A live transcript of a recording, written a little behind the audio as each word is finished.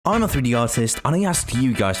I'm a 3D artist, and I asked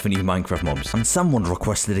you guys for new Minecraft mobs, and someone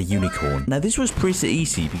requested a unicorn. Now, this was pretty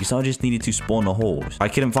easy because I just needed to spawn a horse. I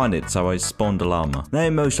couldn't find it, so I spawned a llama. Now,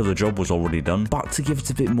 most of the job was already done, but to give it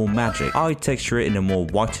a bit more magic, I texture it in a more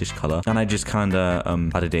whitish color, and I just kinda,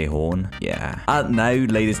 added a horn. Yeah. And now,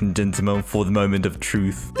 ladies and gentlemen, for the moment of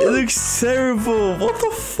truth. It looks terrible. What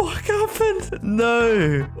the fuck happened?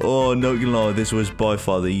 No. Oh, not gonna lie, this was by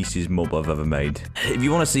far the easiest mob I've ever made. If you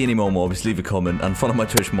want to see any more mobs, leave a comment and follow my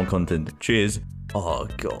Twitch for more content. Cheers. Oh,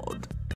 God.